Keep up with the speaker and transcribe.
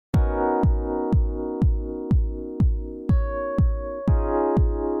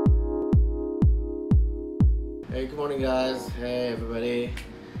Hey, good morning guys. Hey everybody.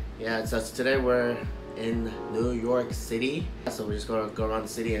 Yeah, so today we're in New York City. So we're just gonna go around the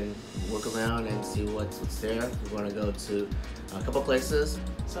city and look around and see what's there. We're gonna go to a couple places.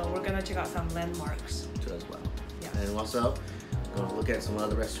 So we're gonna check out some landmarks too as well. Yeah. And also gonna look at some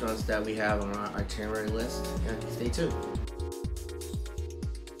other restaurants that we have on our itinerary list. Yeah, stay tuned.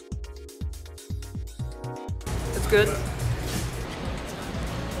 It's good.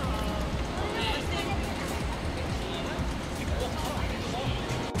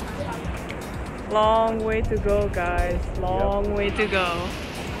 Long way to go, guys. Long way to go.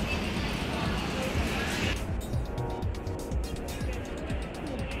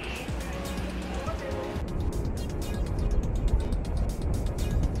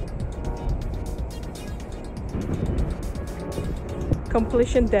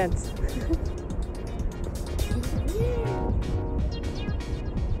 Completion dance.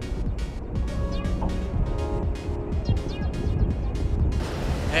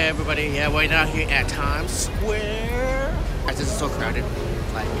 Hey everybody, yeah, we're out here at Times Square. This is so crowded.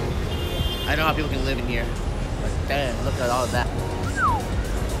 Like, I know how people can live in here, but damn, look at all of that.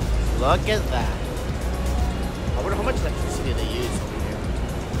 Look at that. I wonder how much electricity they use over here.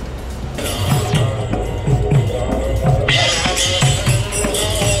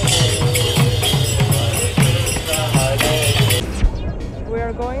 We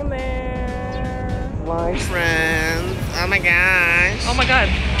are going there. My friends. Oh my gosh. Oh my god.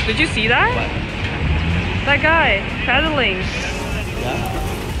 Did you see that? What? That guy paddling.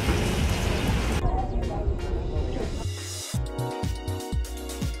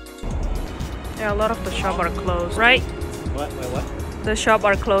 Yeah, a lot of the shops are closed, right? What? Wait, what? The shops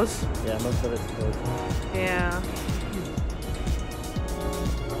are closed. Yeah, most of it's closed. Yeah.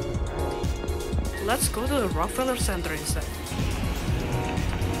 Let's go to the Rockefeller Center instead.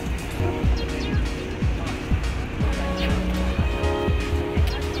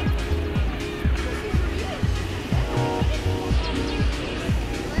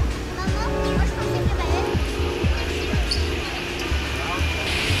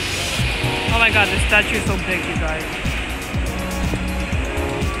 Oh my god, this statue is so big, you guys.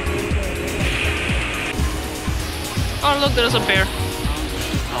 Oh look, there's a bear.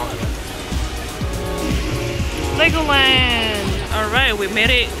 Legoland! Alright, we made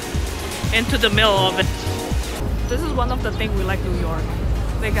it into the middle of it. This is one of the things we like New York.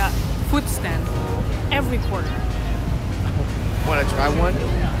 They got food stand every corner. Wanna try one?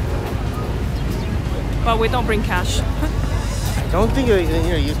 But we don't bring cash. I don't think you're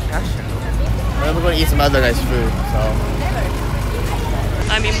gonna use cash now. We're gonna eat some other nice food, so.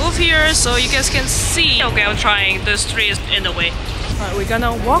 I mean, move here so you guys can see. Okay, I'm trying. The street is in the way. Alright, we're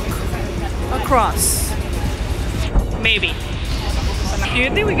gonna walk across. Maybe. Do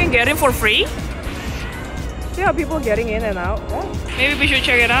you think we can get in for free? See how people getting in and out? Yeah. Maybe we should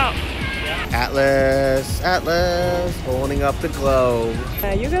check it out. Atlas, Atlas, holding up the globe.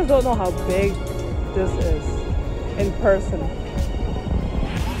 You guys don't know how big this is in person.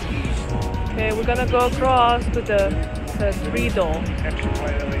 Okay, we're gonna go across to the Cathedral. I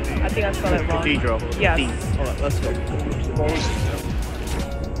think I spelled it wrong. Cathedral. Yes. Alright, let's go.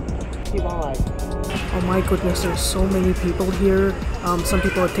 Keep on. Oh my goodness, there's so many people here. Some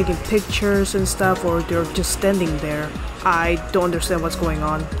people are taking pictures and stuff, or they're just standing there. I don't understand what's going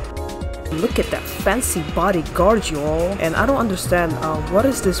on. Look at that fancy bodyguard, y'all. And I don't understand what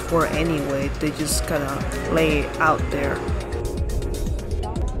is this for anyway. They just kind of lay out there.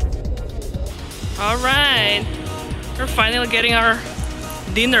 Alright, we're finally getting our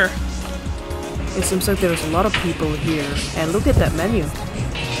dinner. It seems like there's a lot of people here. And look at that menu.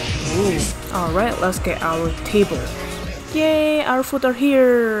 Ooh. Alright, let's get our table. Yay, our food are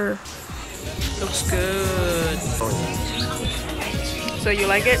here. Looks good. So you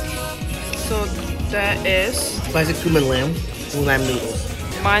like it? So that is Spicy cumin lamb, lamb noodles.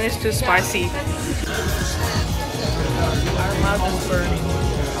 Mine is too spicy. Our mouth is burning.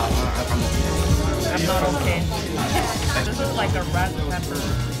 I'm not okay. This is like a red pepper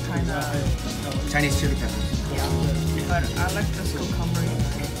kind of. Chinese chili peppers. Yeah, but I like this cucumber.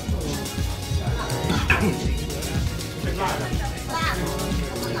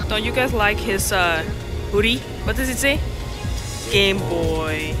 Don't you guys like his hoodie? What does it say? Game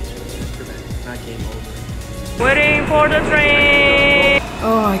Boy. Not game over. Waiting for the train!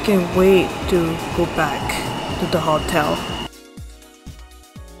 Oh, I can't wait to go back to the hotel.